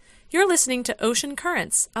You're listening to Ocean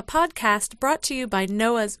Currents, a podcast brought to you by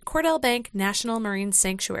NOAA's Cordell Bank National Marine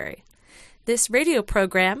Sanctuary. This radio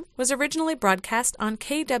program was originally broadcast on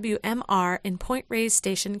KWMR in Point Reyes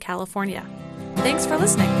Station, California. Thanks for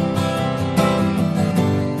listening.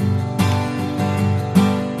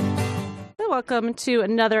 Welcome to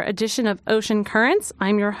another edition of Ocean Currents.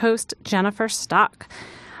 I'm your host, Jennifer Stock.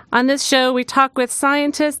 On this show, we talk with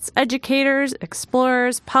scientists, educators,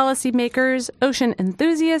 explorers, policymakers, ocean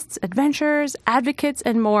enthusiasts, adventurers, advocates,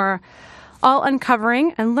 and more, all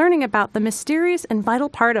uncovering and learning about the mysterious and vital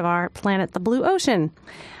part of our planet, the blue ocean.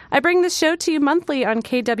 I bring this show to you monthly on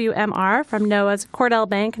KWMR from NOAA's Cordell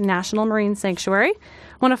Bank National Marine Sanctuary,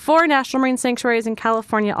 one of 4 national marine sanctuaries in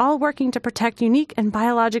California, all working to protect unique and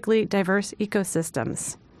biologically diverse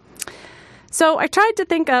ecosystems. So I tried to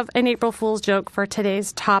think of an April Fool's joke for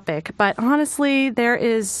today's topic, but honestly, there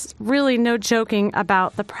is really no joking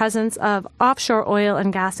about the presence of offshore oil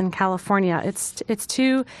and gas in California. It's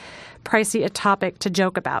too pricey a topic to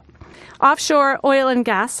joke about. Offshore oil and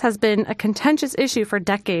gas has been a contentious issue for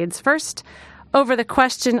decades, first over the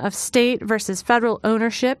question of state versus federal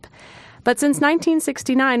ownership, but since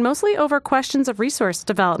 1969, mostly over questions of resource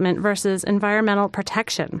development versus environmental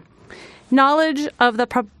protection. Knowledge of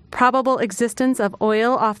the probable existence of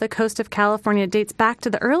oil off the coast of California dates back to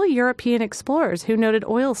the early European explorers who noted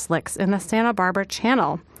oil slicks in the Santa Barbara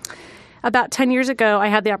Channel. About 10 years ago, I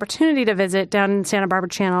had the opportunity to visit down in Santa Barbara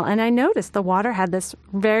Channel, and I noticed the water had this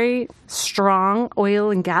very strong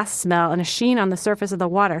oil and gas smell and a sheen on the surface of the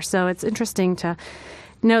water. So it's interesting to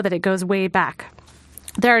know that it goes way back.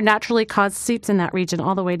 There are naturally caused seeps in that region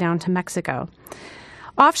all the way down to Mexico.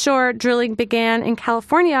 Offshore drilling began in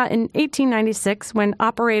California in 1896 when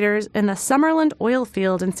operators in the Summerland oil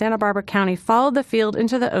field in Santa Barbara County followed the field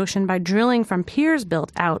into the ocean by drilling from piers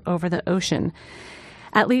built out over the ocean.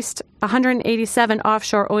 At least 187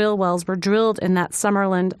 offshore oil wells were drilled in that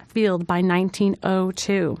Summerland field by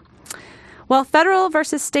 1902. While federal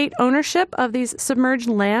versus state ownership of these submerged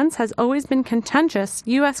lands has always been contentious,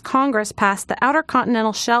 U.S. Congress passed the Outer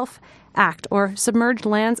Continental Shelf Act, or Submerged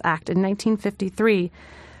Lands Act, in 1953,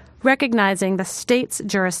 recognizing the state's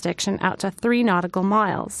jurisdiction out to 3 nautical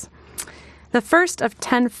miles. The first of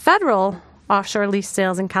 10 federal offshore lease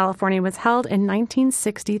sales in California was held in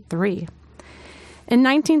 1963. In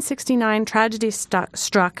 1969, tragedy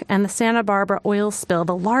struck, and the Santa Barbara oil spill,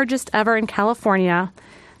 the largest ever in California,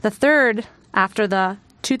 the third after the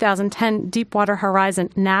 2010 Deepwater Horizon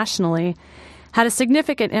nationally, had a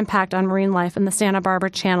significant impact on marine life in the Santa Barbara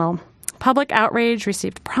Channel. Public outrage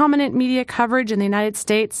received prominent media coverage in the United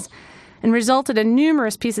States and resulted in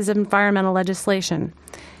numerous pieces of environmental legislation.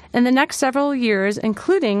 In the next several years,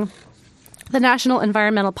 including the National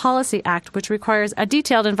Environmental Policy Act, which requires a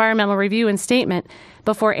detailed environmental review and statement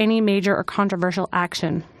before any major or controversial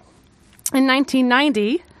action. In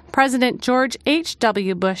 1990, President George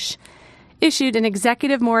H.W. Bush issued an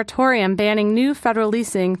executive moratorium banning new federal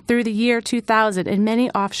leasing through the year 2000 in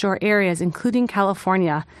many offshore areas, including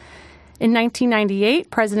California. In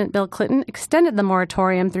 1998, President Bill Clinton extended the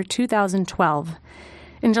moratorium through 2012.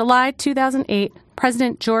 In July 2008,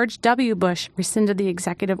 President George W. Bush rescinded the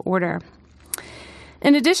executive order.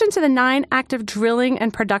 In addition to the 9 active drilling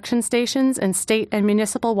and production stations in state and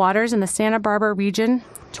municipal waters in the Santa Barbara region,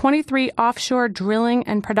 23 offshore drilling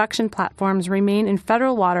and production platforms remain in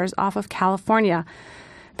federal waters off of California,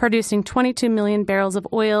 producing 22 million barrels of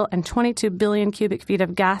oil and 22 billion cubic feet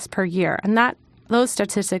of gas per year. And those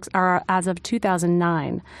statistics are as of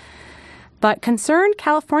 2009. But concerned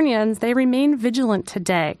Californians, they remain vigilant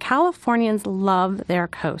today. Californians love their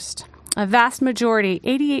coast. A vast majority,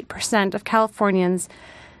 88% of Californians,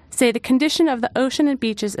 say the condition of the ocean and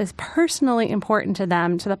beaches is personally important to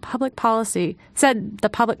them, said the Public Policy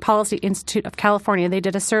Institute of California. They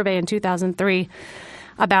did a survey in 2003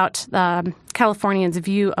 about the Californians'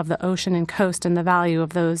 view of the ocean and coast and the value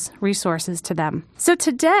of those resources to them. So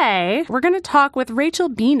today, we're going to talk with Rachel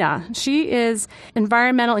Bina. She is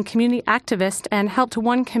environmental and community activist and helped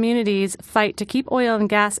one community's fight to keep oil and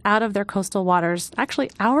gas out of their coastal waters,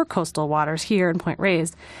 actually our coastal waters here in Point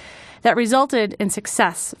Reyes, that resulted in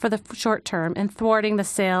success for the short term in thwarting the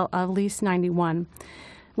sale of Lease 91,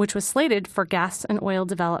 which was slated for gas and oil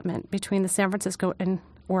development between the San Francisco and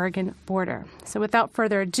Oregon border. So without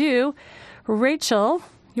further ado, Rachel,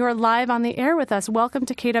 you're live on the air with us. Welcome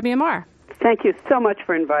to KWMR. Thank you so much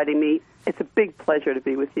for inviting me. It's a big pleasure to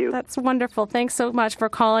be with you. That's wonderful. Thanks so much for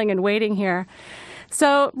calling and waiting here.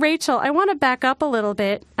 So, Rachel, I want to back up a little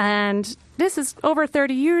bit, and this is over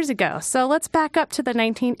 30 years ago. So let's back up to the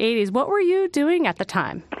 1980s. What were you doing at the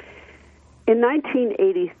time? In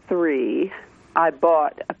 1983, I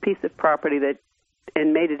bought a piece of property that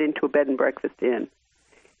and made it into a bed and breakfast inn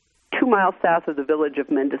 2 miles south of the village of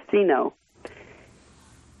Mendocino.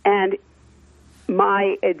 And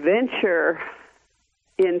my adventure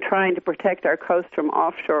in trying to protect our coast from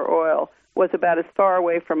offshore oil was about as far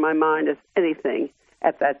away from my mind as anything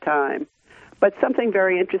at that time. But something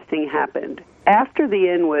very interesting happened. After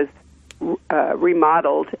the inn was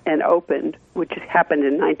remodeled and opened, which happened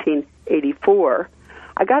in 1984,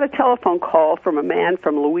 I got a telephone call from a man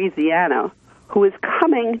from Louisiana who is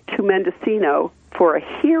coming to Mendocino for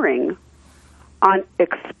a hearing on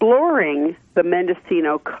exploring the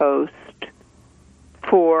Mendocino coast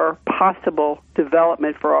for possible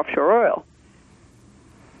development for offshore oil.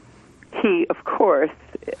 He, of course,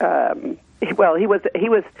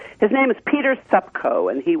 his name is Peter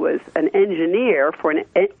Supko, and he was an engineer for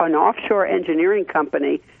an offshore engineering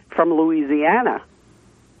company from Louisiana.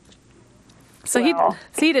 So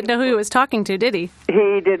he didn't know who he was talking to, did he?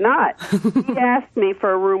 He did not. He asked me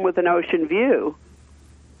for a room with an ocean view,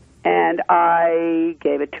 and I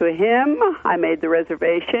gave it to him. I made the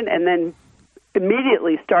reservation, and then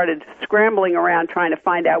immediately started scrambling around trying to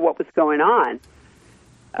find out what was going on,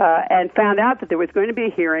 and found out that there was going to be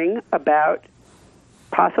a hearing about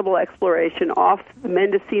possible exploration off the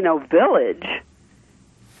Mendocino village.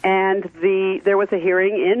 And there was a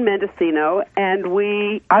hearing in Mendocino, and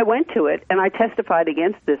I went to it, and I testified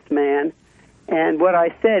against this man. And what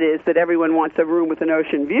I said is that everyone wants a room with an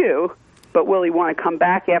ocean view, but will he want to come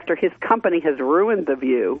back after his company has ruined the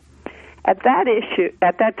view? At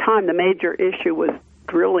that time, the major issue was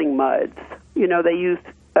drilling muds. You know, they used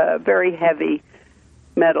very heavy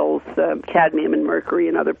metals, cadmium and mercury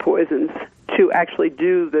and other poisons, to actually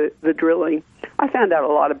do the drilling. I found out a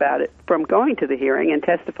lot about it from going to the hearing and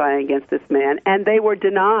testifying against this man, and they were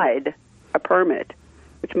denied a permit,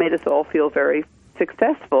 which made us all feel very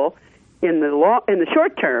successful in the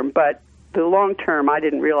short term, but the long term I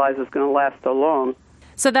didn't realize was going to last so long.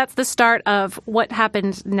 So that's the start of what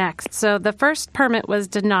happened next. So the first permit was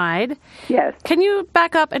denied. Yes. Can you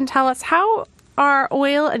back up and tell us, how are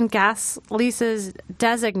oil and gas leases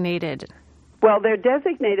designated? Well, they're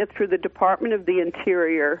designated through the Department of the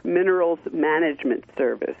Interior Minerals Management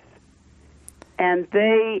Service. And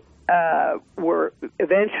they were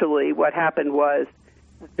eventually, what happened was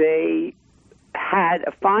they had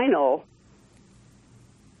a final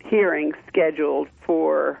hearing scheduled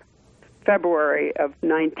for February of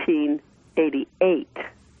 1988,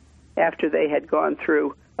 after they had gone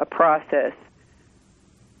through a process.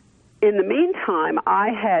 In the meantime, I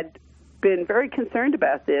had been very concerned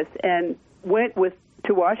about this and went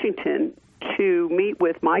to Washington to meet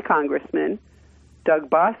with my congressman, Doug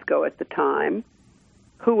Bosco at the time,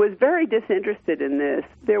 who was very disinterested in this.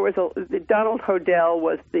 Donald Hodel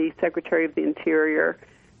was the Secretary of the Interior,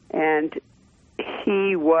 and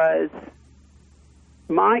he was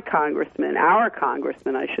my congressman, our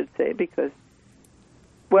congressman, I should say, because,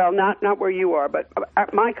 well, not where you are, but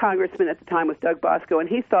my congressman at the time was Doug Bosco, and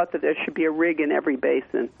he thought that there should be a rig in every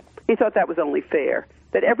basin. He thought that was only fair.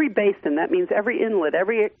 That every basin, that means every inlet,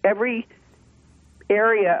 every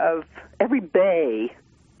area of every bay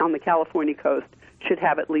on the California coast should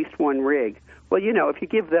have at least one rig. Well, you know, if you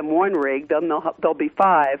give them one rig, then there'll be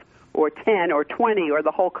 5 or 10 or 20, or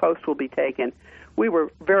the whole coast will be taken. We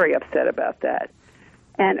were very upset about that.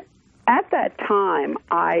 And at that time,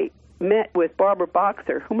 I met with Barbara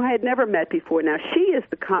Boxer, whom I had never met before. Now, she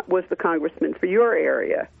was the congressman for your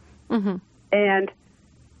area. Mm-hmm. And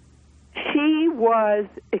she was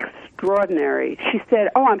extraordinary. She said,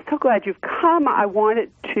 "Oh, I'm so glad you've come. I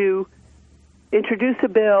wanted to introduce a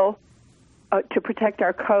bill to protect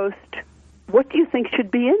our coast. What do you think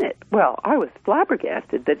should be in it?" Well, I was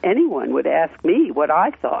flabbergasted that anyone would ask me what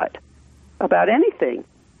I thought about anything.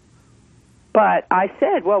 But I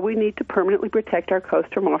said, well, we need to permanently protect our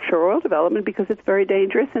coast from offshore oil development because it's very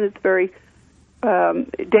dangerous, and it's very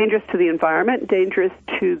dangerous to the environment, dangerous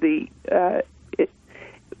to the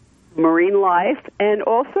marine life, and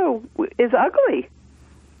also is ugly.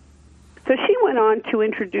 So she went on to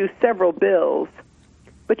introduce several bills,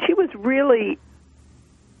 but she was really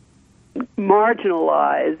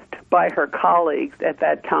marginalized by her colleagues at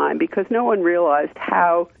that time because no one realized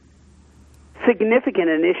how significant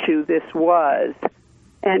an issue this was,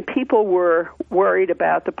 and people were worried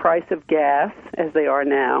about the price of gas, as they are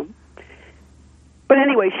now. But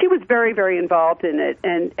anyway, she was very, very involved in it,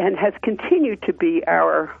 and has continued to be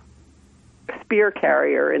our spear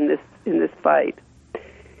carrier in this fight.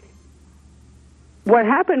 What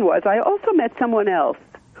happened was I also met someone else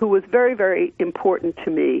who was very, very important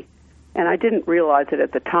to me, and I didn't realize it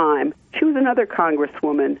at the time. She was another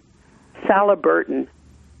congresswoman, Sala Burton.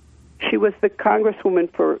 She was the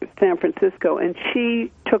congresswoman for San Francisco, and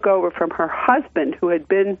she took over from her husband, who had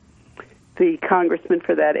been the congressman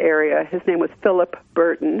for that area. His name was Philip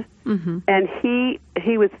Burton, and he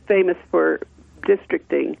was famous for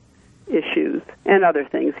districting issues and other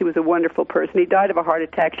things. He was a wonderful person. He died of a heart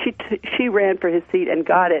attack. She ran for his seat and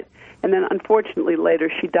got it, and then unfortunately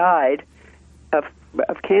later she died of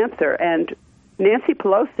cancer. And Nancy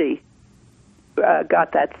Pelosi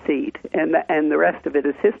got that seat, and the rest of it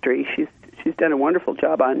is history. She's done a wonderful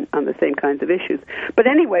job on the same kinds of issues. But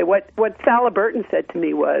anyway, what Sala Burton said to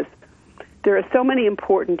me was, there are so many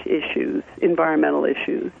important issues, environmental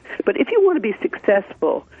issues, but if you want to be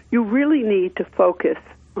successful, you really need to focus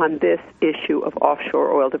on this issue of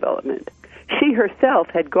offshore oil development. She herself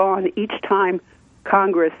had gone each time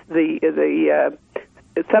Congress, the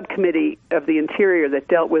subcommittee of the Interior that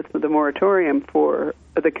dealt with the moratorium for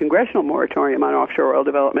the congressional moratorium on offshore oil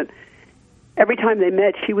development, every time they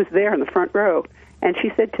met, she was there in the front row. And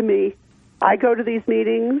she said to me, I go to these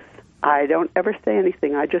meetings, I don't ever say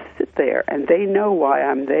anything. I just sit there, and they know why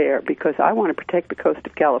I'm there, because I want to protect the coast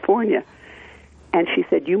of California. And she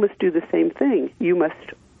said, you must do the same thing. You must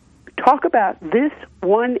talk about this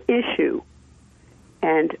one issue.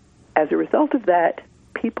 And as a result of that,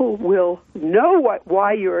 people will know what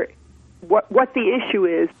the issue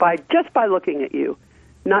is just by looking at you,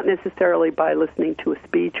 not necessarily by listening to a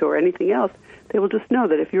speech or anything else. They will just know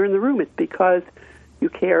that if you're in the room, it's because you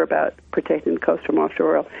care about protecting the coast from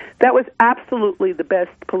offshore oil. That was absolutely the best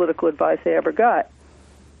political advice I ever got.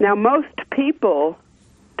 Now, most people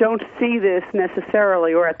don't see this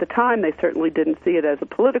necessarily, or at the time they certainly didn't see it as a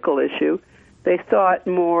political issue. They saw it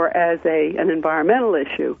more as an environmental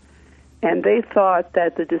issue. And they thought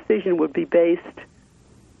that the decision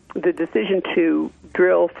to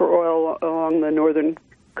drill for oil along the northern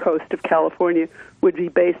coast of California would be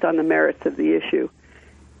based on the merits of the issue.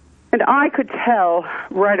 And I could tell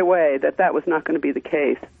right away that that was not going to be the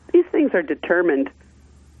case. These things are determined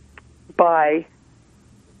by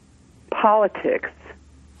politics,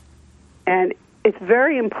 and it's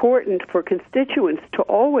very important for constituents to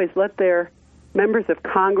always let their members of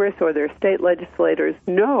Congress or their state legislators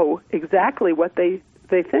know exactly what they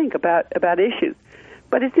think about issues.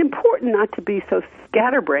 But it's important not to be so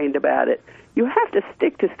scatterbrained about it. You have to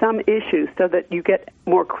stick to some issues so that you get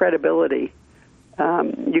more credibility.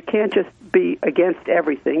 You can't just be against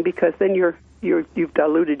everything, because then you've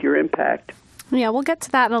diluted your impact. Yeah, we'll get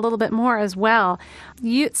to that in a little bit more as well.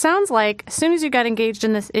 It sounds like as soon as you got engaged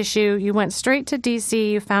in this issue, you went straight to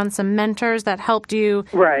D.C., you found some mentors that helped you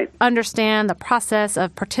understand the process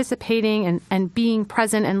of participating and being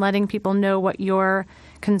present and letting people know what your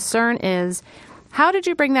concern is. How did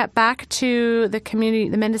you bring that back to the community,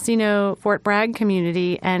 the Mendocino Fort Bragg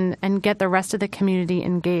community, and get the rest of the community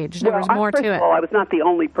engaged? There was more to it. First of all, I was not the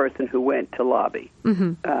only person who went to lobby.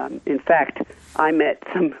 In fact, I met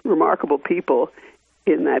some remarkable people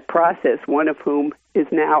in that process, one of whom is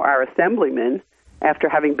now our assemblyman after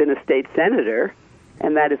having been a state senator,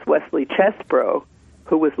 and that is Wesley Chesbro,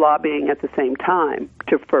 who was lobbying at the same time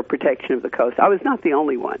for protection of the coast. I was not the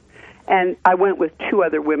only one. And I went with two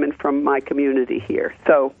other women from my community here.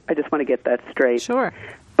 So I just want to get that straight. Sure.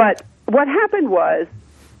 But what happened was,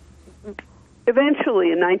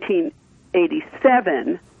 eventually in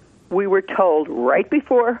 1987, we were told right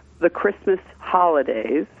before the Christmas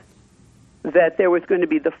holidays that there was going to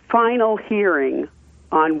be the final hearing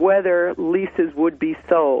on whether leases would be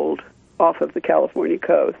sold off of the California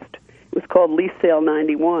coast. It was called Lease Sale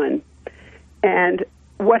 91. And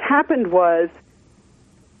what happened was,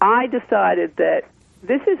 I decided that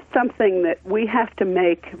this is something that we have to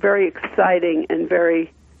make very exciting and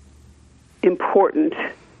very important,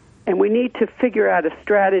 and we need to figure out a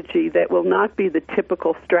strategy that will not be the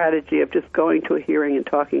typical strategy of just going to a hearing and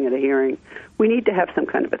talking at a hearing. We need to have some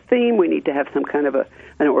kind of a theme. We need to have some kind of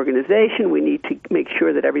an organization. We need to make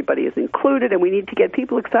sure that everybody is included, and we need to get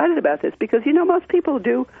people excited about this, because, most people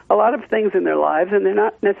do a lot of things in their lives, and they're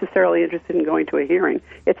not necessarily interested in going to a hearing.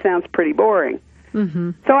 It sounds pretty boring.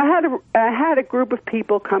 So I had a group of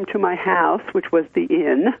people come to my house, which was the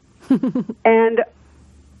inn, and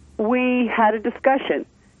we had a discussion.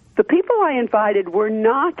 The people I invited were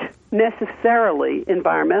not necessarily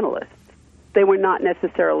environmentalists. They were not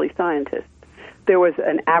necessarily scientists. There was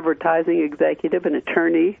an advertising executive, an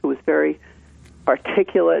attorney who was very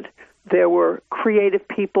articulate. There were creative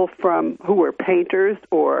people who were painters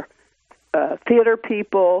or theater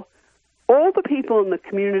people. All the people in the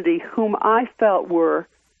community whom I felt were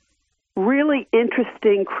really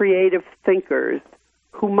interesting, creative thinkers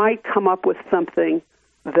who might come up with something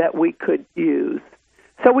that we could use.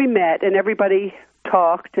 So we met, and everybody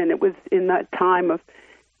talked, and it was in that time of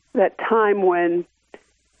that time when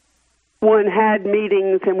one had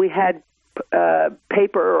meetings and we had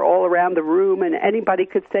paper all around the room and anybody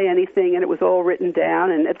could say anything and it was all written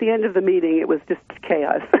down, and at the end of the meeting it was just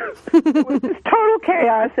chaos. It was just total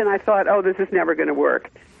chaos, and I thought, oh, this is never going to work.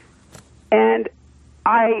 And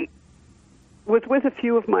I was with a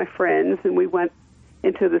few of my friends, and we went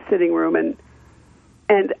into the sitting room,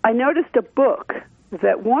 and I noticed a book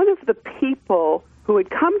that one of the people who had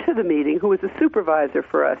come to the meeting, who was a supervisor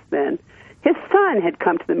for us then, his son had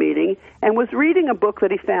come to the meeting and was reading a book that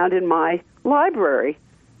he found in my library,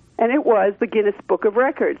 and it was the Guinness Book of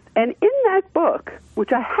Records. And in that book,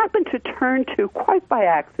 which I happened to turn to quite by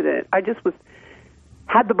accident, I just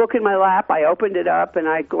had the book in my lap, I opened it up, and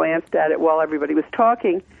I glanced at it while everybody was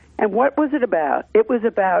talking. And what was it about? It was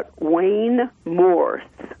about Wayne Morse,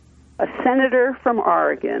 a senator from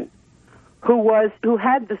Oregon, who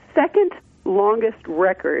had the second longest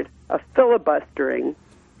record of filibustering.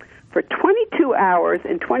 For 22 hours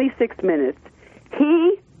and 26 minutes,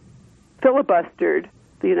 he filibustered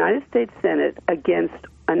the United States Senate against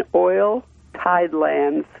an oil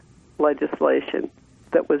tidelands legislation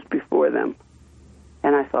that was before them.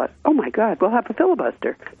 And I thought, oh, my God, we'll have a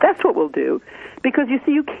filibuster. That's what we'll do. Because, you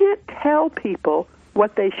see, you can't tell people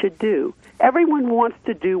what they should do. Everyone wants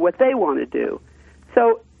to do what they want to do.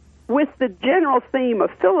 So with the general theme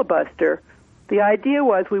of filibuster, the idea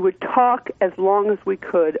was we would talk as long as we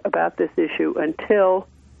could about this issue until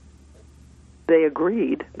they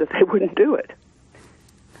agreed that they wouldn't do it.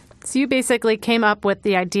 So you basically came up with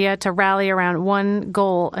the idea to rally around one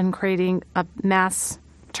goal and creating a mass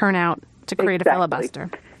turnout to create a filibuster.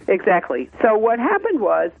 Exactly. So what happened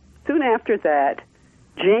was, soon after that,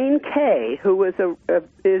 Jane Kay, who is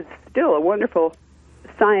still a wonderful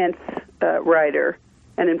science writer,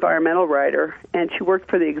 an environmental writer, and she worked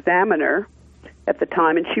for the Examiner at the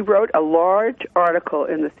time, and she wrote a large article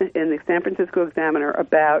in the San Francisco Examiner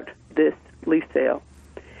about this lease sale.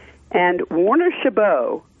 And Warner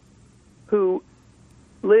Chabot, who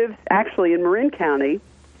lives actually in Marin County,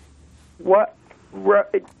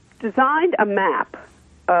 designed a map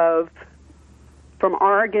from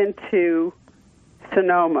Oregon to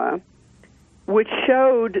Sonoma, which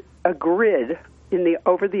showed a grid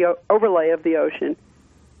over the overlay of the ocean,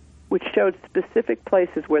 which showed specific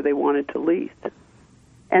places where they wanted to lease.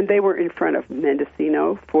 And they were in front of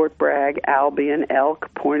Mendocino, Fort Bragg, Albion, Elk,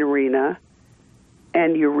 Point Arena,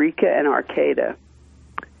 and Eureka and Arcata.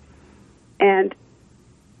 And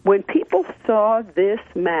when people saw this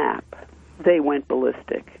map, they went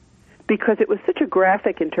ballistic, because it was such a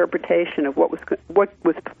graphic interpretation of what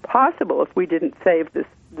was possible if we didn't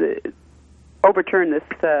overturn this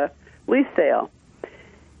lease sale.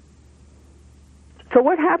 So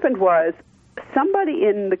what happened was, somebody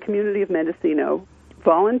in the community of Mendocino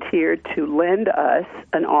volunteered to lend us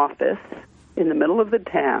an office in the middle of the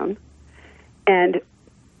town, and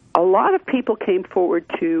a lot of people came forward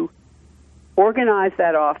to organize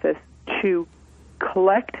that office to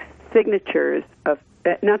collect to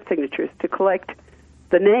collect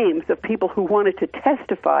the names of people who wanted to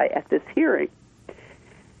testify at this hearing.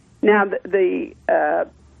 Now, the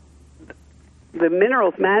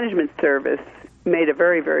Minerals Management Service made a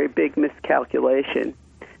very, very big miscalculation.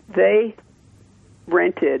 They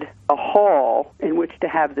rented a hall in which to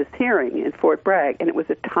have this hearing in Fort Bragg, and it was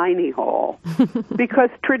a tiny hall because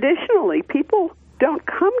traditionally people don't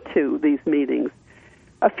come to these meetings.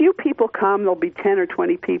 A few people come, there'll be 10 or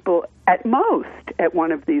 20 people at most at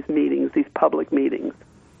one of these meetings, these public meetings.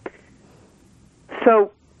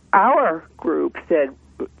 So our group said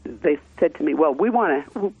to me, well, we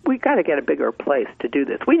got to get a bigger place to do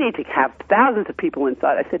this. We need to have thousands of people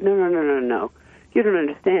inside. I said, no. You don't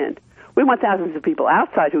understand. We want thousands of people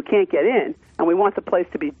outside who can't get in, and we want the place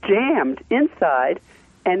to be jammed inside,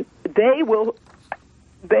 and they will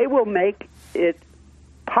make it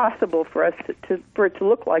possible for us for it to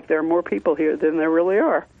look like there are more people here than there really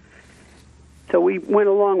are. So we went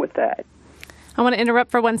along with that. I want to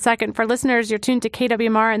interrupt for 1 second. For listeners, you're tuned to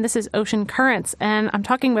KWMR, and this is Ocean Currents. And I'm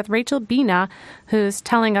talking with Rachel Bina, who's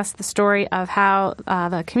telling us the story of how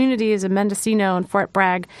the communities of Mendocino and Fort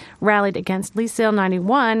Bragg rallied against Lease Sale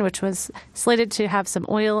 91, which was slated to have some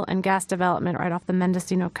oil and gas development right off the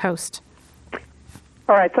Mendocino coast.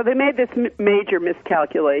 All right, so they made this major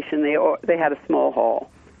miscalculation. They had a small hall.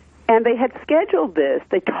 And they had scheduled this.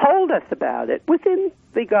 They told us about it within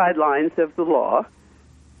the guidelines of the law,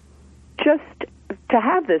 just to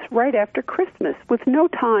have this right after Christmas with no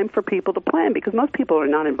time for people to plan, because most people are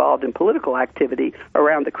not involved in political activity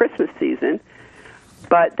around the Christmas season.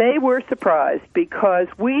 But they were surprised because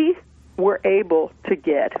we were able to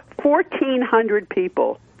get 1,400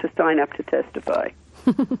 people to sign up to testify.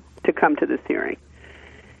 to come to this hearing.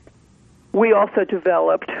 We also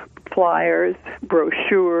developed flyers,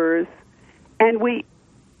 brochures, and we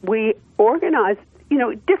organized,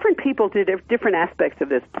 different people did different aspects of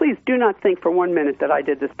this. Please do not think for 1 minute that I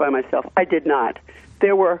did this by myself. I did not.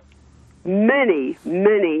 There were many,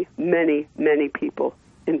 many, many, many people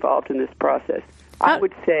involved in this process. I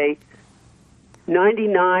would say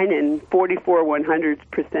 99 and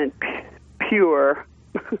 100% pure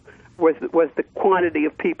was the quantity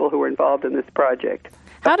of people who were involved in this project.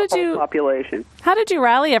 How did you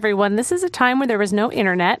rally everyone? This is a time where there was no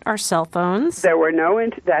internet or cell phones. There were no.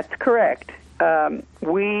 That's correct. I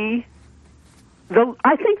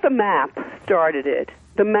think the map started it.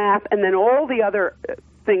 The map, and then all the other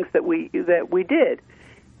things that we did.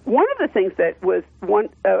 One of the things that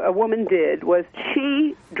a woman did was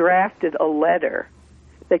she drafted a letter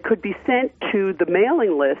that could be sent to the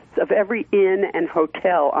mailing lists of every inn and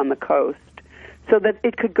hotel on the coast, so that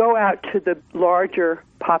it could go out to the larger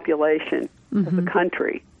population of the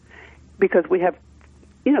country. Because we have,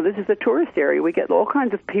 this is a tourist area. We get all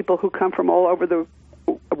kinds of people who come from all over the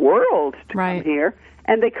world to come here,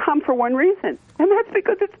 and they come for one reason, and that's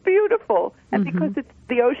because it's beautiful, and because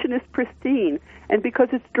the ocean is pristine, and because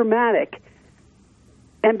it's dramatic,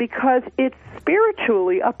 and because it's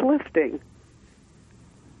spiritually uplifting.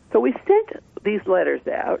 So we sent these letters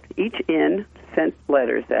out. Each inn sent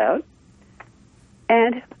letters out,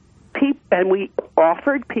 and we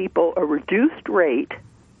offered people a reduced rate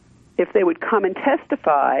if they would come and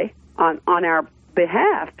testify on our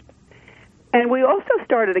behalf. And we also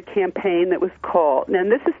started a campaign that was called,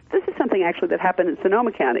 and this is something actually that happened in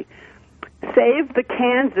Sonoma County, Save the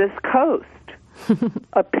Kansas Coast.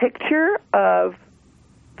 A picture of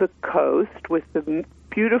the coast with the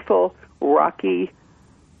beautiful rocky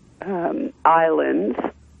islands.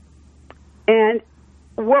 And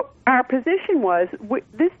what our position was,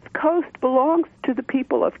 this coast belongs to the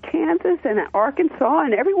people of Kansas and Arkansas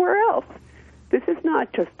and everywhere else. This is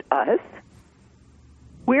not just us.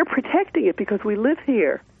 We're protecting it because we live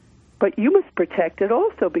here, but you must protect it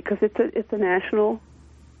also because it's a national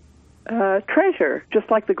treasure, just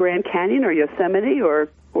like the Grand Canyon or Yosemite or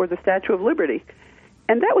the Statue of Liberty.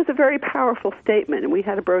 And that was a very powerful statement, and we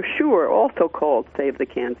had a brochure also called Save the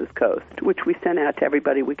Kansas Coast, which we sent out to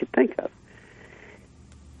everybody we could think of.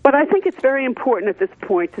 But I think it's very important at this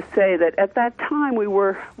point to say that at that time we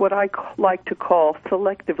were what I like to call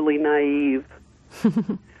selectively naive.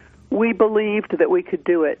 We believed that we could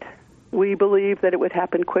do it. We believed that it would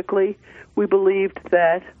happen quickly. We believed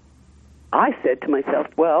that, I said to myself,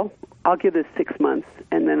 well, I'll give this 6 months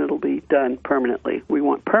and then it'll be done permanently. We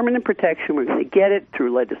want permanent protection. We're going to get it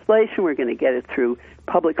through legislation. We're going to get it through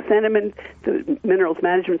public sentiment. The Minerals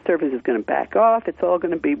Management Service is going to back off. It's all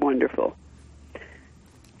going to be wonderful.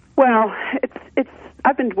 Well,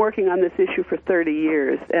 I've been working on this issue for 30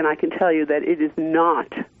 years, and I can tell you that it is not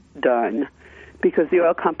done because the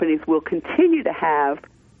oil companies will continue to have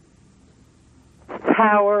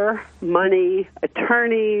power, money,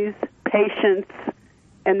 attorneys, patience,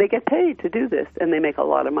 and they get paid to do this, and they make a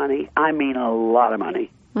lot of money. I mean a lot of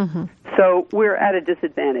money. So we're at a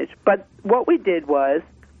disadvantage. But what we did was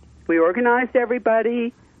we organized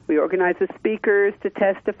everybody. We organized the speakers to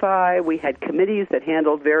testify. We had committees that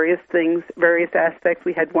handled various things, various aspects.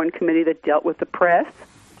 We had one committee that dealt with the press.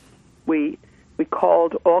 We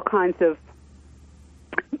called all kinds of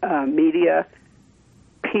media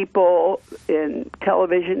people in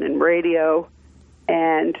television and radio,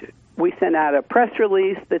 and we sent out a press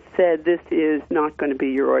release that said this is not going to be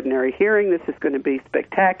your ordinary hearing. This is going to be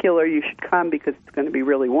spectacular. You should come because it's going to be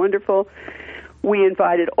really wonderful. We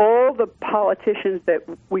invited all the politicians that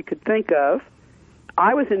we could think of.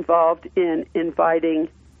 I was involved in inviting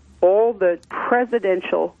all the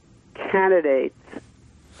presidential candidates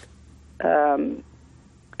to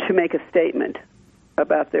make a statement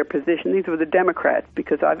about their position. These were the Democrats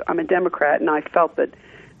because I'm a Democrat, and I felt that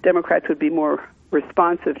Democrats would be more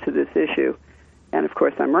responsive to this issue. And, of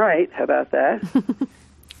course, I'm right. How about that?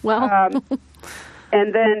 Well.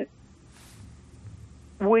 And then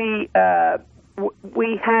we set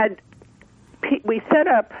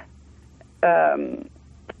up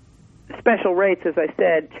special rates, as I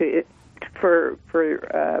said, for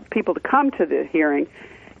people to come to the hearing,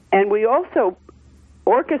 and we also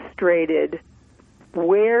orchestrated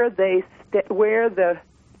where the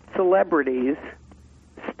celebrities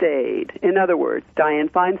stayed. In other words, Dianne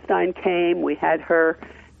Feinstein came. We had her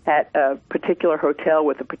at a particular hotel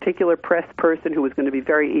with a particular press person who was going to be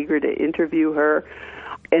very eager to interview her.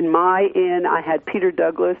 In my inn, I had Peter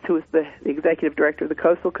Douglas, who is the executive director of the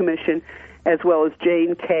Coastal Commission, as well as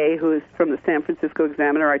Jane Kay, who is from the San Francisco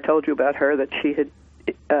Examiner. I told you about her, that she had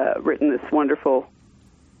written this wonderful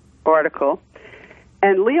article.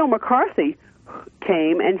 And Leo McCarthy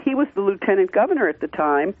came, and he was the lieutenant governor at the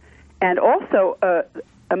time, and also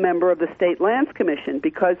a member of the State Lands Commission,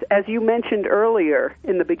 because, as you mentioned earlier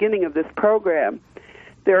in the beginning of this program,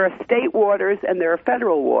 there are state waters and there are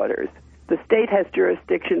federal waters. The state has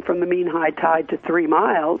jurisdiction from the mean high tide to 3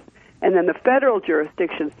 miles, and then the federal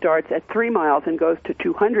jurisdiction starts at 3 miles and goes to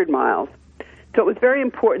 200 miles. So it was very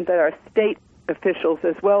important that our state officials,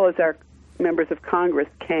 as well as our members of Congress,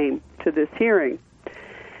 came to this hearing.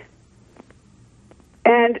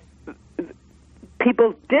 And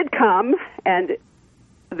people did come, and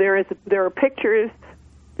there are pictures,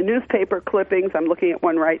 newspaper clippings, I'm looking at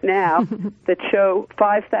one right now, that show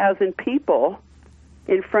 5,000 people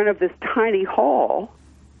in front of this tiny hall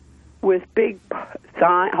with big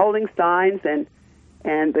holding signs, and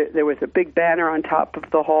there was a big banner on top of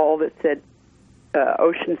the hall that said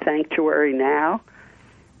Ocean Sanctuary Now.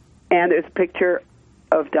 And there's a picture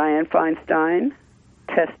of Dianne Feinstein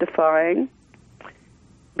testifying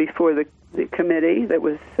before the committee that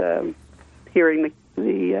was hearing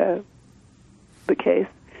the case.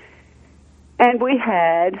 And we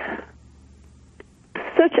had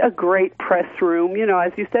such a great press room. You know,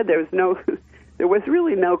 as you said, there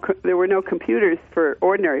were no computers for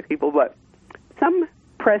ordinary people, but some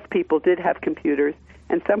press people did have computers,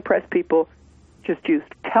 and some press people just used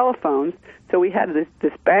telephones. So we had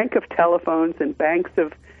this bank of telephones and banks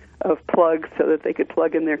of plugs so that they could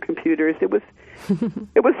plug in their computers. It was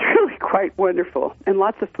really quite wonderful, and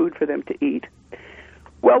lots of food for them to eat.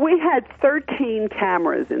 Well, we had 13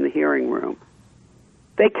 cameras in the hearing room.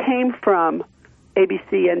 They came from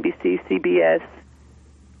ABC, NBC, CBS,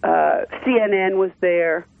 CNN was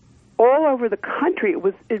there, all over the country. It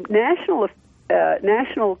was national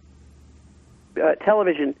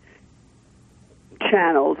television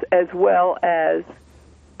channels as well as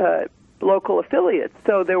local affiliates.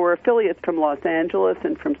 So there were affiliates from Los Angeles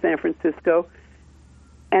and from San Francisco,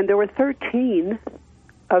 and there were 13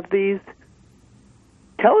 of these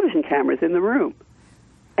television cameras in the room.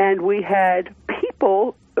 And we had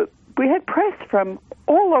people, we had press from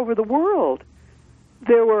all over the world.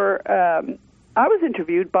 There were, I was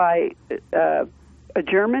interviewed by a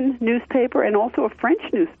German newspaper and also a French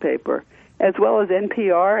newspaper, as well as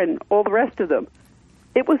NPR and all the rest of them.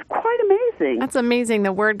 It was quite amazing. That's amazing.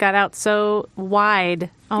 The word got out so wide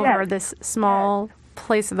over this small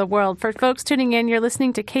place of the world. For folks tuning in, you're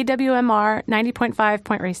listening to KWMR 90.5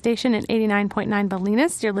 Point Reyes Station and 89.9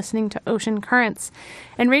 Bolinas. You're listening to Ocean Currents.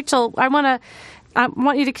 And Rachel, I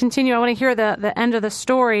want you to continue. I want to hear the end of the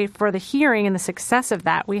story for the hearing and the success of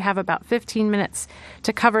that. We have about 15 minutes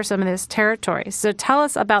to cover some of this territory. So tell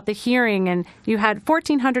us about the hearing. And you had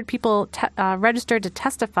 1,400 people registered to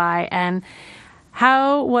testify. And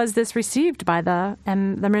how was this received by the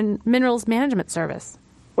Minerals Management Service?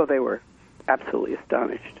 Well, they were absolutely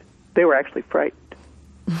astonished. They were actually frightened.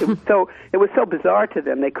 It was so bizarre to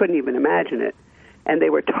them, they couldn't even imagine it. And they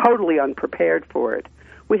were totally unprepared for it.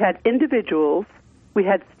 We had individuals, we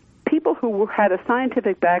had people who had a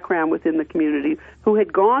scientific background within the community who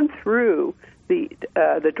had gone through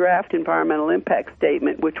the draft environmental impact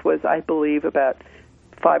statement, which was, I believe, about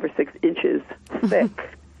 5 or 6 inches thick,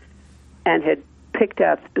 and had picked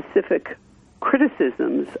out specific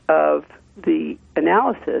criticisms of the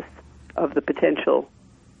analysis of the potential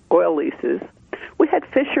oil leases. We had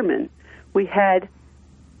fishermen. We had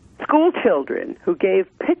school children who gave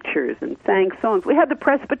pictures and sang songs. We had the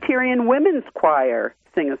Presbyterian Women's Choir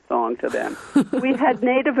sing a song to them. We had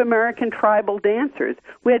Native American tribal dancers.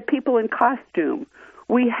 We had people in costume.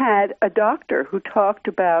 We had a doctor who talked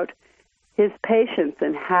about his patients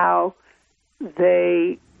and how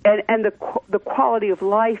they and the quality of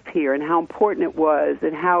life here and how important it was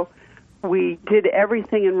and how we did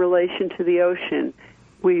everything in relation to the ocean.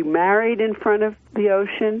 We married in front of the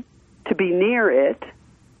ocean to be near it,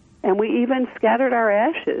 and we even scattered our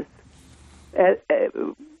ashes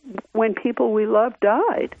when people we loved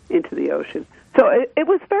died into the ocean. So it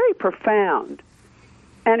was very profound,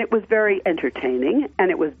 and it was very entertaining, and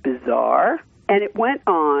it was bizarre, and it went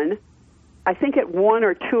on. I think at 1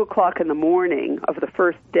 or 2 o'clock in the morning of the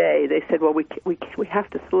first day, they said, "Well, we have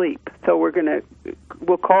to sleep, so we'll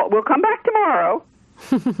come back tomorrow."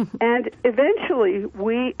 And eventually,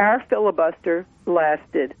 our filibuster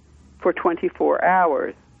lasted for 24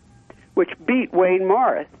 hours, which beat Wayne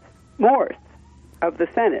Morse of the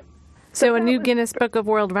Senate. So a new Guinness Book of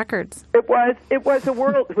World Records. It was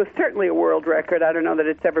certainly a world record. I don't know that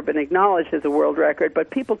it's ever been acknowledged as a world record, but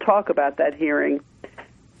people talk about that hearing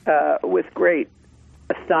with great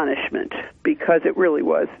astonishment because it really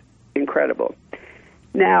was incredible.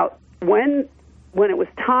 Now, when when it was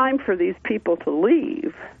time for these people to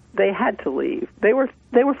leave, they had to leave. They were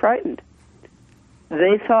frightened.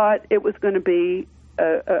 They thought it was going to be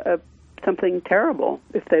something terrible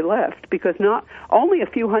if they left, because not only a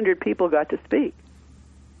few hundred people got to speak.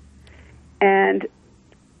 And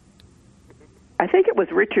I think it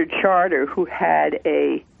was Richard Charter who had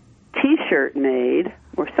a T-shirt made,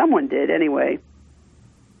 or someone did anyway,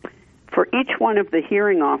 for each one of the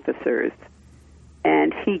hearing officers,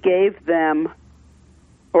 and he gave them,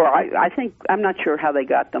 or I think, I'm not sure how they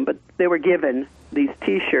got them, but they were given these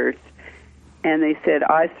T-shirts, and they said,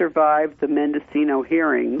 "I survived the Mendocino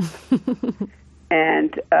hearings."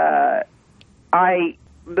 And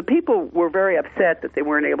the people were very upset that they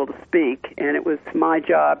weren't able to speak, and it was my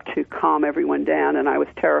job to calm everyone down, and I was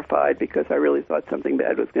terrified because I really thought something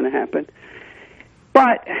bad was going to happen.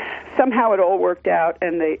 But somehow it all worked out,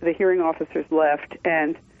 and the hearing officers left,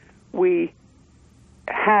 and we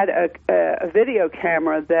had a video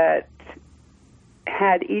camera that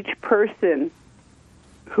had each person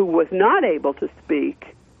who was not able to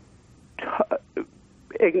speak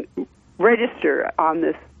register on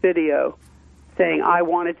this video saying, "I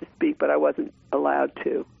wanted to speak, but I wasn't allowed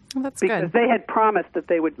to." Well, that's because good. They had promised that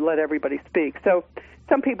they would let everybody speak. So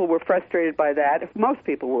some people were frustrated by that. Most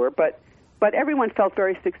people were, but everyone felt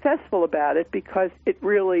very successful about it because it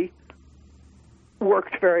really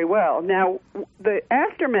worked very well. Now, the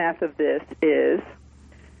aftermath of this is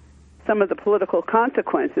some of the political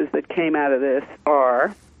consequences that came out of this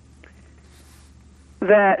are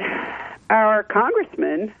that our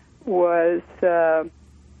congressman was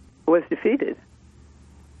defeated,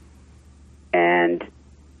 and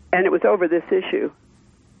it was over this issue.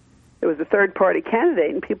 It was a third-party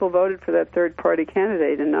candidate, and people voted for that third-party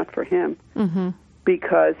candidate and not for him,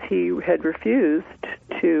 because he had refused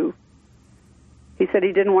to. He said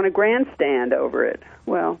he didn't want to grandstand over it.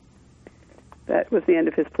 Well, that was the end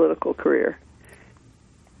of his political career.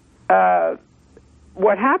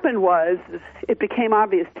 What happened was, it became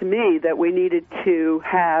obvious to me that we needed to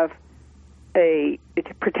have a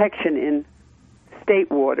protection in state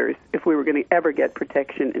waters. If we were going to ever get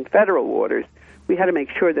protection in federal waters, we had to make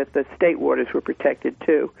sure that the state waters were protected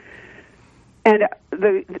too. And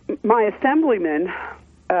my assemblyman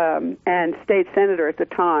and state senator at the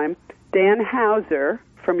time, Dan Hauser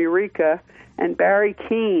from Eureka, and Barry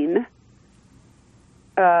Keene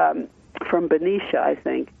from Benicia, I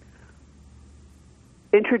think,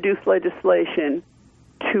 introduced legislation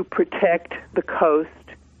to protect the coast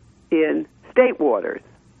in state waters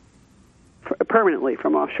permanently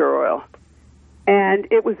from offshore oil. And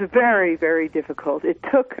it was very, very difficult.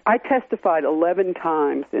 I testified 11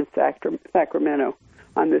 times in Sacramento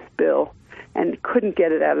on this bill and couldn't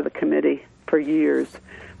get it out of the committee for years.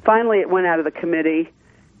 Finally, it went out of the committee,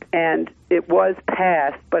 and it was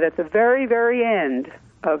passed. But at the very, very end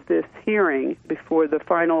of this hearing before the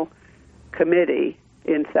final committee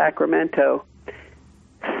in Sacramento,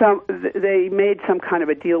 they made some kind of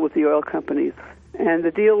a deal with the oil companies. And the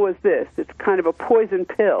deal was this. It's kind of a poison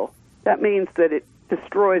pill. That means that it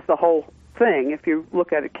destroys the whole thing if you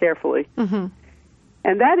look at it carefully. And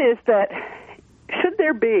that is that should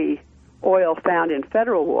there be oil found in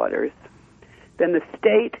federal waters, then the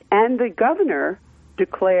state and the governor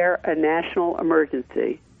declare a national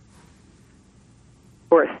emergency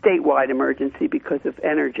or a statewide emergency because of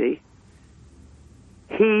energy.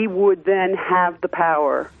 He would then have the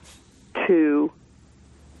power to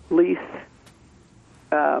lease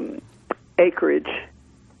acreage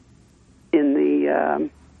in the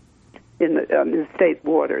state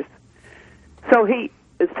waters.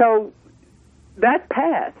 So that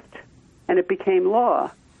passed, and it became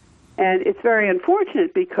law. And it's very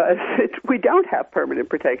unfortunate because we don't have permanent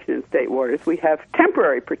protection in state waters. We have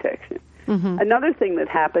temporary protection. Another thing that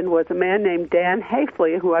happened was a man named Dan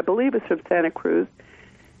Hafley, who I believe is from Santa Cruz.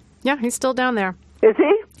 Yeah, he's still down there. Is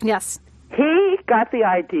he? Yes. He got the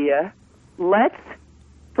idea, let's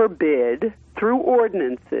forbid, through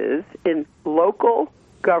ordinances in local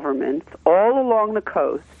governments all along the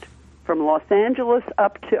coast, from Los Angeles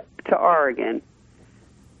up to Oregon,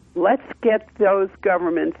 let's get those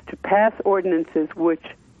governments to pass ordinances which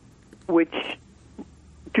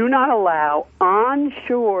do not allow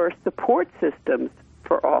onshore support systems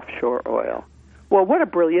for offshore oil. Well, what a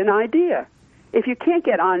brilliant idea. If you can't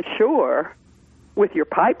get onshore with your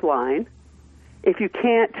pipeline, if you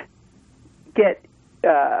can't get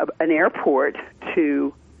an airport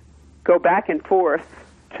to go back and forth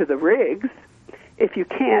to the rigs, if you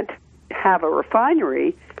can't have a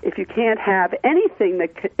refinery, if you can't have anything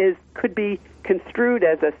that could be construed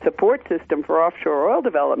as a support system for offshore oil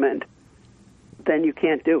development, then you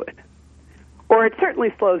can't do it. Or it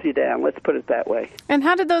certainly slows you down, let's put it that way. And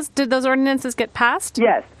how did those ordinances get passed?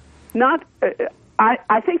 Yes. Not.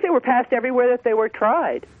 I think they were passed everywhere that they were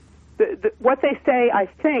tried. What they say, I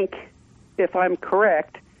think, if I'm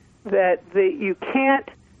correct, that you can't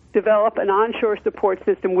develop an onshore support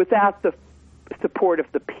system without the support of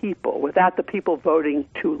the people, without the people voting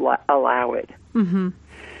to allow it. Mm-hmm.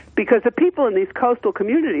 Because the people in these coastal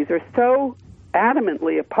communities are so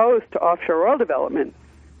adamantly opposed to offshore oil development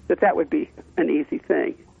that would be an easy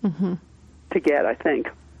thing to get, I think.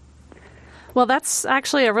 Well, that's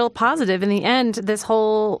actually a real positive. In the end, this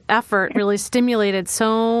whole effort really stimulated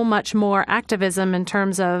so much more activism in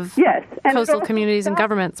terms of coastal communities and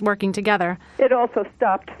governments working together. It also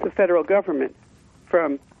stopped the federal government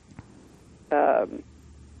from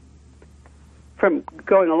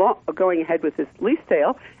going ahead with this lease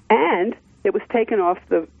sale, and it was taken off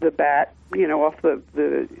the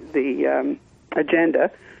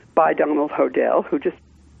agenda by Donald Hodel, who just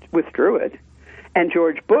withdrew it. And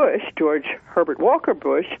George Herbert Walker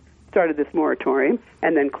Bush, started this moratorium,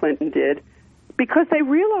 and then Clinton did, because they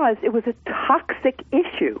realized it was a toxic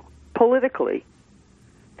issue politically,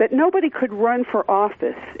 that nobody could run for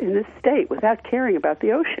office in this state without caring about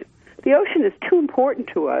the ocean. The ocean is too important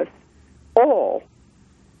to us all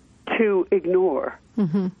to ignore.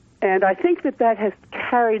 Mm-hmm. And I think that has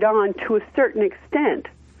carried on to a certain extent.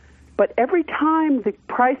 But every time the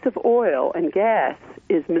price of oil and gas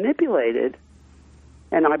is manipulated,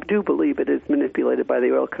 and I do believe it is manipulated by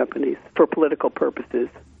the oil companies for political purposes,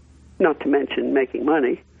 not to mention making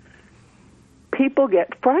money, people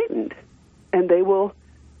get frightened, and they will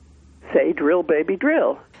say, drill, baby,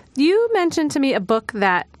 drill. You mentioned to me a book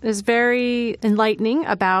that is very enlightening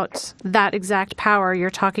about that exact power you're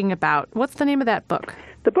talking about. What's the name of that book?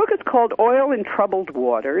 The book is called Oil in Troubled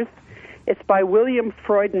Waters. It's by William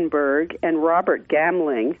Freudenberg and Robert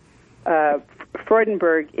Gamling.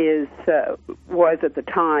 Freudenberg was at the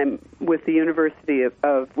time with the University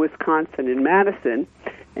of Wisconsin in Madison,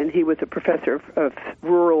 and he was a professor of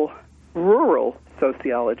rural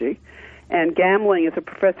sociology. And Gamling is a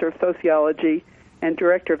professor of sociology and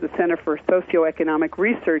director of the Center for Socioeconomic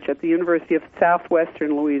Research at the University of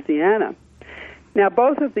Southwestern Louisiana. Now,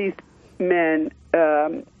 both of these men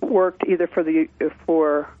worked either for the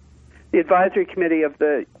advisory committee of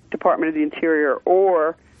the Department of the Interior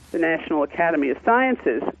or the National Academy of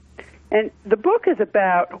Sciences. And the book is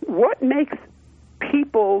about what makes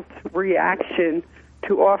people's reaction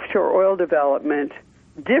to offshore oil development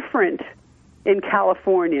different in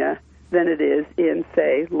California than it is in,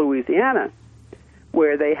 say, Louisiana,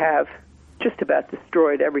 where they have just about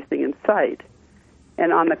destroyed everything in sight.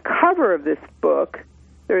 And on the cover of this book,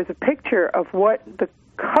 there's a picture of what the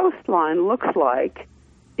coastline looks like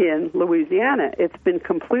in Louisiana. It's been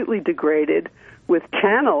completely degraded with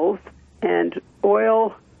channels and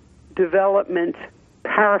oil development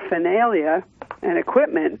paraphernalia and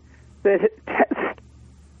equipment that has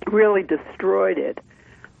really destroyed it.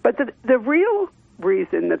 But the real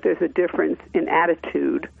reason that there's a difference in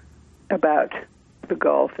attitude about the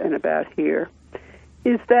Gulf and about here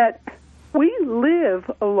is that we live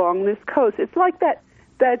along this coast. It's like that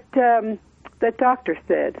doctor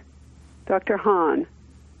said, Dr. Hahn,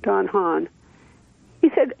 Don Hahn. He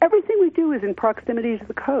said, everything we do is in proximity to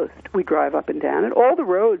the coast. We drive up and down it. All the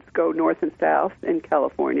roads go north and south in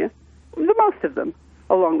California, most of them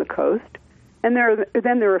along the coast. And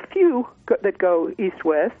then there are a few that go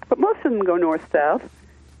east-west, but most of them go north-south.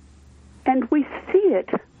 And we see it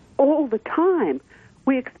all the time.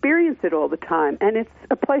 We experience it all the time. And it's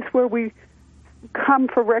a place where we come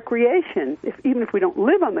for recreation, even if we don't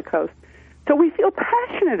live on the coast. So we feel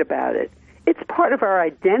passionate about it. It's part of our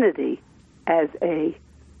identity as a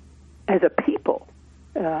people.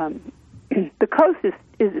 The coast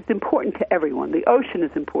is important to everyone. The ocean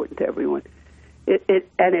is important to everyone.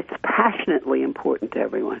 And it's passionately important to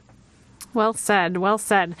everyone. Well said. Well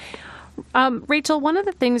said. Rachel, one of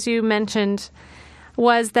the things you mentioned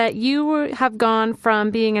was that you have gone from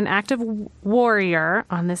being an active warrior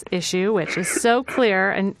on this issue, which is so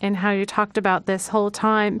clear in how you talked about this whole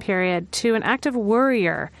time period, to an active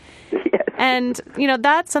worrier. Yes. And,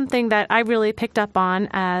 that's something that I really picked up on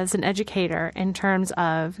as an educator in terms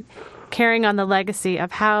of carrying on the legacy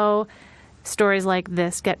of how stories like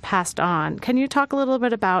this get passed on. Can you talk a little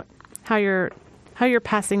bit about how you're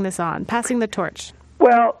passing this on, passing the torch?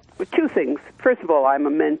 Well, two things. First of all, I'm a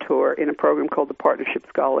mentor in a program called the Partnership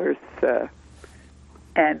Scholars,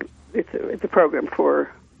 and it's a program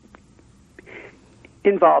for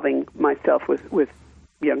involving myself with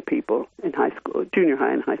young people in high school, junior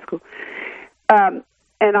high and high school. And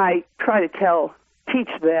I try to teach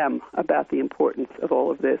them about the importance of all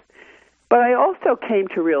of this. But I also came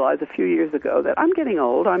to realize a few years ago that I'm getting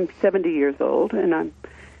old. I'm 70 years old, and I'm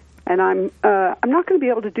not going to be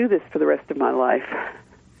able to do this for the rest of my life.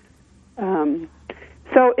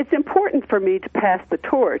 So it's important for me to pass the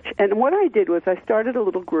torch. And what I did was I started a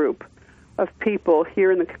little group of people here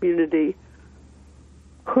in the community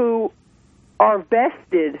who are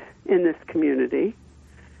vested in this community,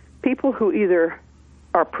 people who either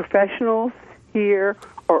are professionals here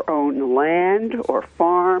or own land or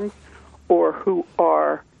farm, or who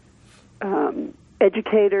are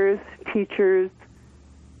educators, teachers,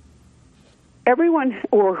 everyone,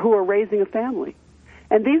 or who are raising a family.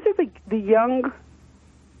 And these are the young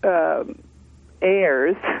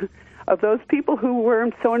heirs of those people who were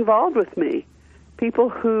so involved with me, people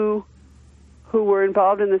who were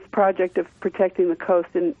involved in this project of protecting the coast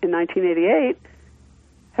in 1988,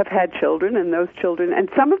 have had children, and those children, and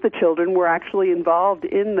some of the children were actually involved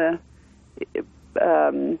in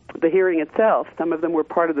the hearing itself. Some of them were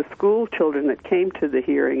part of the school children that came to the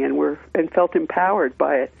hearing and felt empowered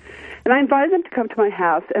by it. And I invited them to come to my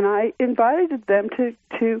house, and I invited them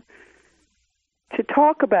to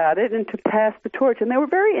talk about it and to pass the torch. And they were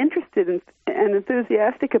very interested and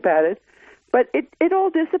enthusiastic about it, but it all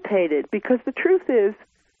dissipated because the truth is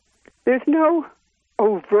there's no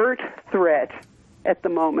overt threat at the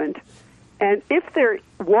moment. And if there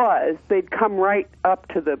was, they'd come right up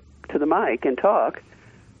to the mic and talk.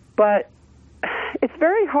 But it's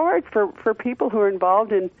very hard for people who are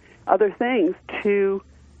involved in other things to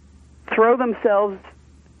throw themselves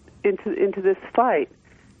into this fight.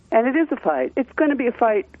 And it is a fight. It's going to be a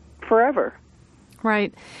fight forever.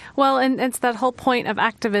 Right. Well, and it's that whole point of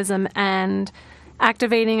activism and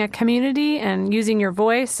activating a community and using your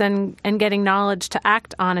voice and getting knowledge to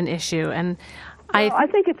act on an issue. And I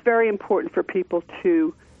think it's very important for people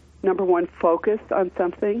to, number one, focus on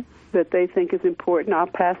something that they think is important. I'll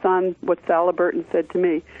pass on what Sala Burton said to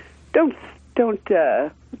me. Don't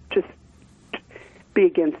just be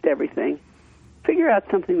against everything. Figure out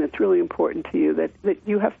something that's really important to you, that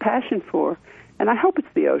you have passion for. And I hope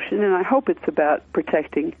it's the ocean, and I hope it's about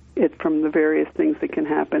protecting it from the various things that can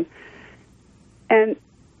happen. And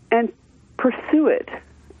pursue it,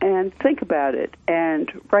 and think about it,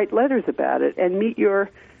 and write letters about it, and meet your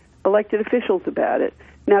elected officials about it.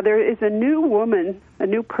 Now, there is a new woman, a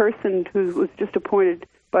new person who was just appointed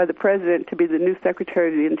by the president to be the new Secretary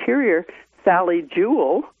of the Interior, Sally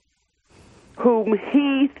Jewell, whom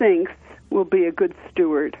he thinks will be a good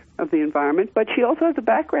steward of the environment, but she also has a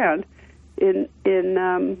background in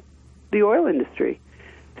the oil industry.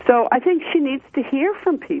 So I think she needs to hear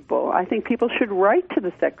from people. I think people should write to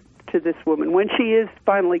this woman when she is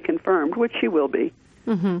finally confirmed, which she will be.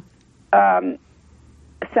 Mm-hmm.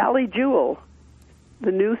 Sally Jewell,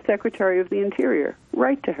 the new Secretary of the Interior,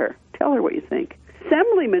 write to her. Tell her what you think.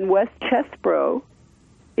 Assemblyman Wes Chesbro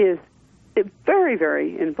is very,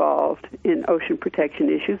 very involved in ocean protection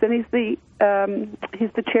issues, and he's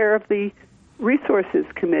the chair of the Resources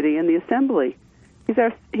Committee in the Assembly. He's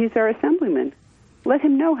our assemblyman. Let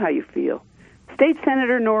him know how you feel. State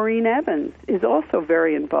Senator Noreen Evans is also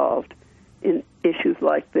very involved in issues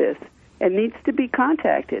like this and needs to be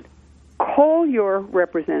contacted. Call your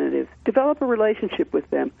representatives. Develop a relationship with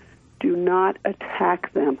them. Do not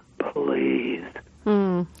attack them, please.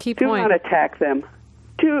 Key point. Do not attack them.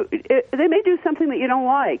 They may do something that you don't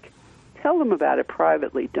like. Tell them about it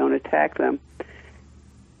privately. Don't attack them.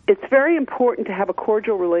 It's very important to have a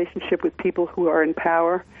cordial relationship with people who are in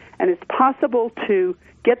power, and it's possible to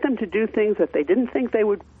get them to do things that they didn't think they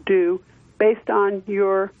would do based on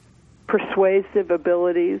your persuasive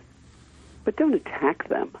abilities, but don't attack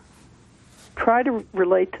them. Try to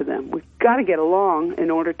relate to them. We've got to get along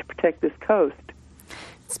in order to protect this coast.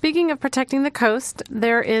 Speaking of protecting the coast,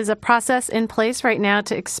 there is a process in place right now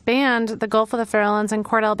to expand the Gulf of the Farallones and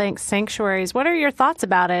Cordell Banks sanctuaries. What are your thoughts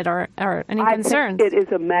about it or any concerns? I think it is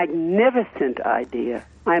a magnificent idea.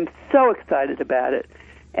 I'm so excited about it.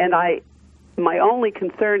 And my only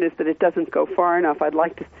concern is that it doesn't go far enough. I'd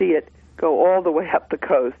like to see it go all the way up the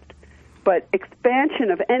coast. But expansion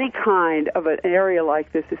of any kind of an area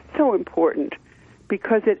like this is so important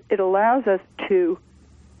because it allows us to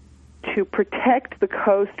protect the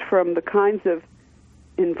coast from the kinds of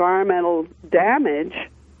environmental damage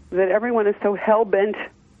that everyone is so hell-bent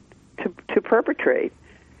to perpetrate.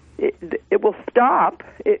 It will stop,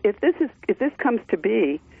 if this comes to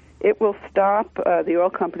be, it will stop the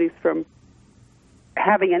oil companies from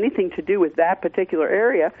having anything to do with that particular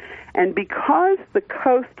area. And because the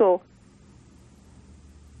coastal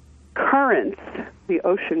currents, the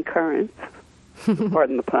ocean currents,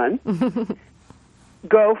 pardon the pun,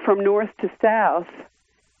 go from north to south,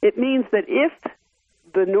 it means that if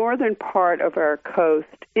the northern part of our coast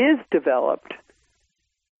is developed,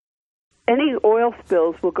 any oil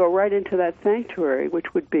spills will go right into that sanctuary,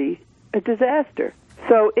 which would be a disaster.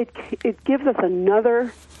 So it gives us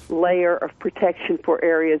another layer of protection for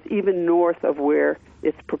areas even north of where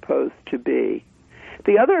it's proposed to be.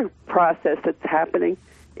 The other process that's happening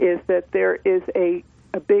is that there is a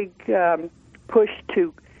big push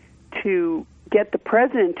to get the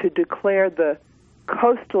president to declare the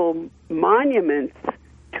coastal monuments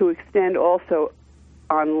to extend also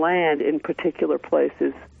on land in particular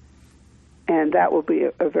places. And that will be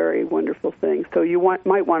a very wonderful thing. So you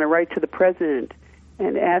might want to write to the president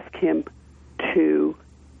and ask him to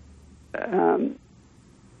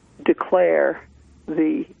declare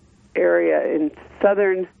the area in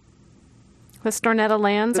southern... The Stornetta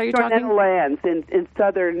lands, are you talking? The Stornetta lands in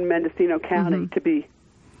southern Mendocino County to be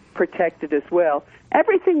protected as well.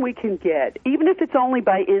 Everything we can get, even if it's only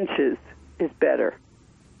by inches, is better.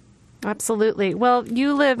 Absolutely. Well,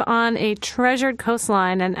 you live on a treasured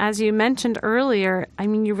coastline, and as you mentioned earlier, I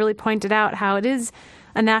mean, you really pointed out how it is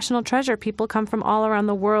a national treasure. People come from all around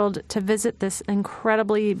the world to visit this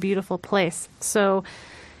incredibly beautiful place. So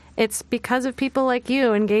it's because of people like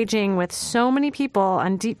you engaging with so many people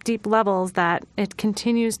on deep, deep levels that it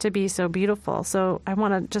continues to be so beautiful. So I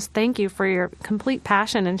want to just thank you for your complete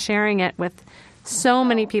passion and sharing it with so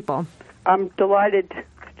many people. I'm delighted.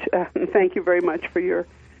 Thank you very much for your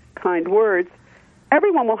kind words.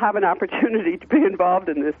 Everyone will have an opportunity to be involved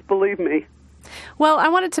in this, believe me. Well, I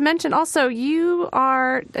wanted to mention also, you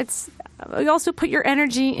also put your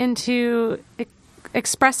energy into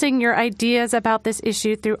expressing your ideas about this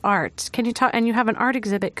issue through art. Can you talk? And you have an art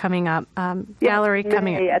exhibit coming up, gallery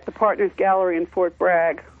coming up at the Partners Gallery in Fort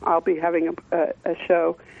Bragg. I'll be having a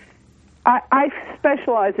show. I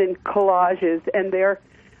specialize in collages, and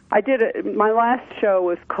my last show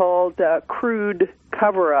was called Crude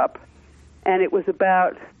Cover-Up, and it was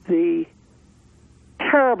about the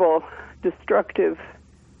terrible, destructive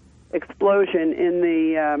explosion in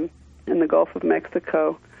the Gulf of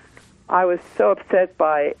Mexico. I was so upset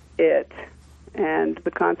by it and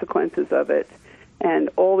the consequences of it, and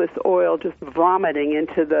all this oil just vomiting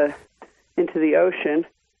into the ocean,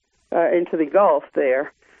 into the Gulf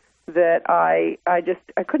there, that I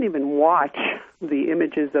couldn't even watch the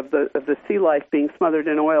images of the sea life being smothered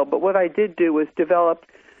in oil. But what I did do was develop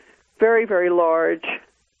very, very large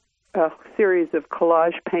series of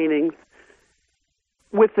collage paintings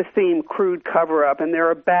with the theme Crude Cover-Up, and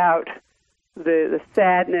they're about the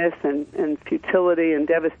sadness and futility and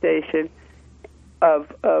devastation of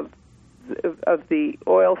the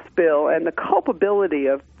oil spill and the culpability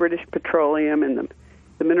of British Petroleum and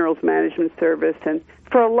the Minerals Management Service, and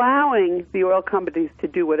for allowing the oil companies to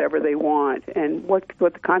do whatever they want, and what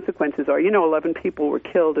the consequences are. 11 people were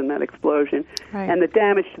killed in that explosion, right. And the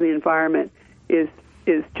damage to the environment is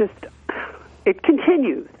just, it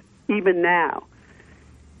continues even now.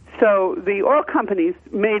 So the oil companies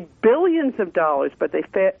made billions of dollars, but they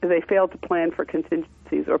failed to plan for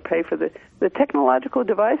contingencies or pay for the technological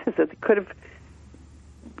devices that could have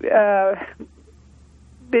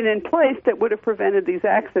been in place that would have prevented these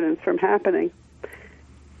accidents from happening.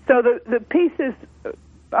 So the pieces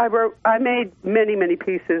I made many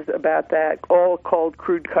pieces about that, all called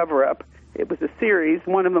Crude Cover-Up. It was a series.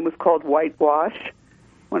 One of them was called Whitewash.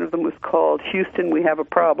 One of them was called Houston, We Have a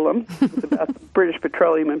Problem. It was about British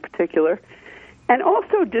Petroleum in particular. And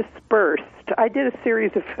also Dispersed. I did a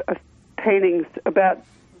series of paintings about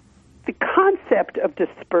the concept of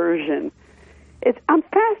dispersion. I'm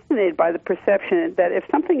fascinated by the perception that if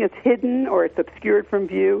something is hidden or it's obscured from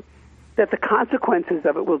view, that the consequences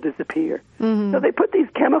of it will disappear. Mm-hmm. So they put these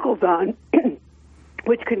chemicals on,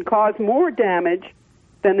 which can cause more damage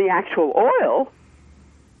than the actual oil,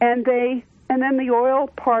 and then the oil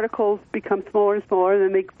particles become smaller and smaller, and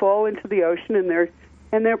then they fall into the ocean,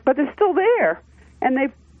 but they're still there, and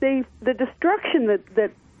the destruction that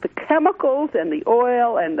the chemicals and the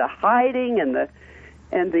oil and the hiding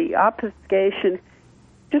and the obfuscation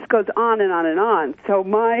just goes on and on and on. So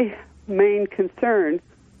my main concern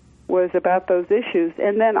was about those issues,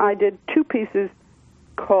 and then I did two pieces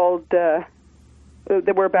called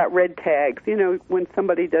that were about red tags. When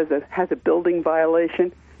somebody has a building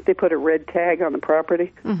violation, they put a red tag on the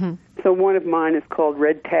property. Mm-hmm. So one of mine is called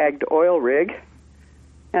Red Tagged Oil Rig,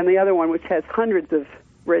 and the other one, which has hundreds of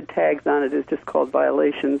red tags on it, is just called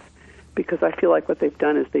Violations, because I feel like what they've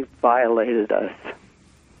done is they've violated us.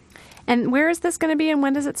 And where is this going to be, and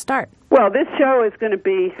when does it start? Well, this show is going to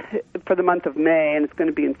be for the month of May, and it's going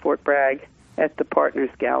to be in Fort Bragg at the Partners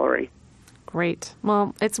Gallery. Great.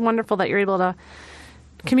 Well, it's wonderful that you're able to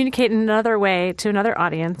communicate in another way to another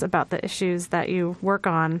audience about the issues that you work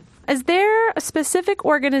on. Is there a specific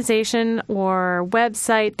organization or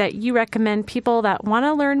website that you recommend people that want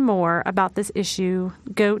to learn more about this issue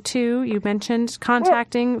go to? You mentioned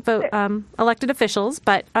contacting elected officials,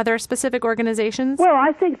 but are there specific organizations? Well,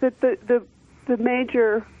 I think that the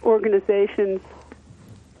major organizations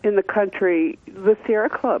in the country, the Sierra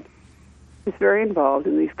Club is very involved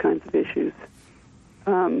in these kinds of issues.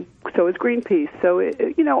 So is Greenpeace. So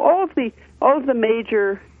all of the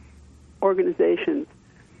major organizations.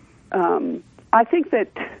 I think that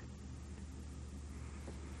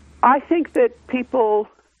people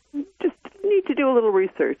just need to do a little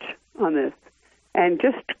research on this and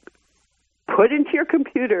just put into your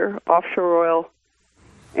computer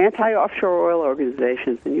anti-offshore oil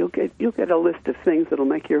organizations, and you'll get a list of things that'll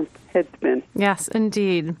make your head spin. Yes,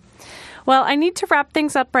 indeed. Well, I need to wrap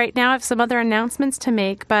things up right now. I have some other announcements to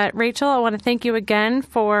make, but Rachel, I want to thank you again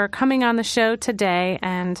for coming on the show today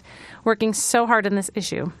and working so hard on this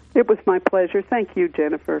issue. It was my pleasure. Thank you,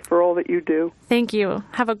 Jennifer, for all that you do. Thank you.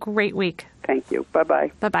 Have a great week. Thank you.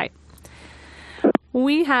 Bye-bye. Bye-bye.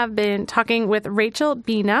 We have been talking with Rachel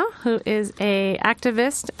Bina, who is an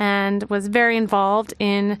activist and was very involved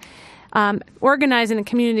in organizing the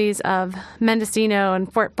communities of Mendocino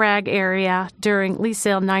and Fort Bragg area during Lease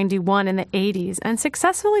Sale 91 in the 80s and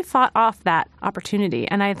successfully fought off that opportunity.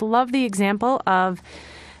 And I love the example of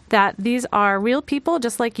that these are real people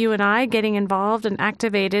just like you and I getting involved and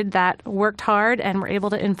activated that worked hard and were able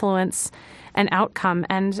to influence an outcome.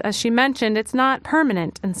 And as she mentioned, it's not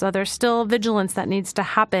permanent. And so there's still vigilance that needs to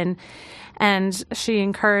happen. And she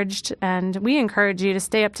encouraged, and we encourage you to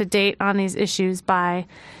stay up to date on these issues by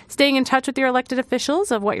staying in touch with your elected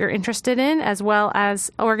officials of what you're interested in, as well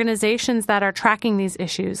as organizations that are tracking these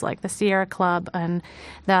issues like the Sierra Club and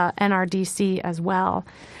the NRDC as well.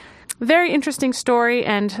 Very interesting story,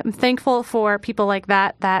 and I'm thankful for people like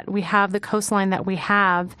that we have the coastline that we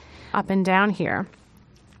have up and down here.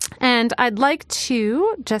 And I'd like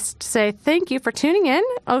to just say thank you for tuning in.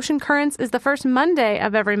 Ocean Currents is the first Monday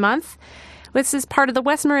of every month. This is part of the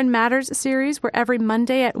West Marin Matters series, where every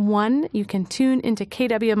Monday at 1 you can tune into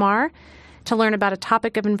KWMR to learn about a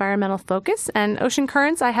topic of environmental focus. And Ocean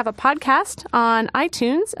Currents, I have a podcast on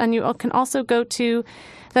iTunes, and you can also go to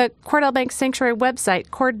the Cordell Bank Sanctuary website,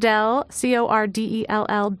 Cordell,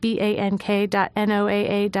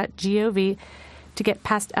 CORDELLBANK.NOAA.gov, to get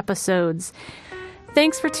past episodes.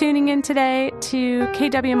 Thanks for tuning in today to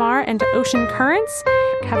KWMR and to Ocean Currents.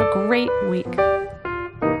 Have a great week.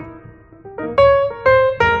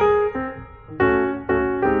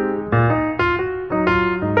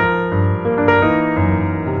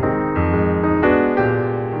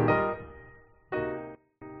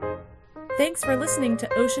 Thanks for listening to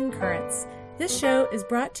Ocean Currents. This show is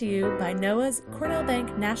brought to you by NOAA's Cordell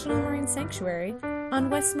Bank National Marine Sanctuary on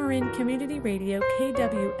West Marin Community Radio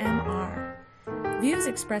KWMR. Views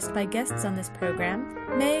expressed by guests on this program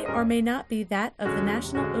may or may not be that of the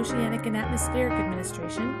National Oceanic and Atmospheric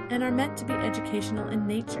Administration and are meant to be educational in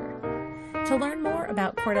nature. To learn more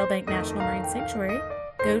about Cordell Bank National Marine Sanctuary,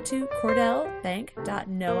 go to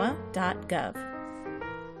cordellbank.noaa.gov.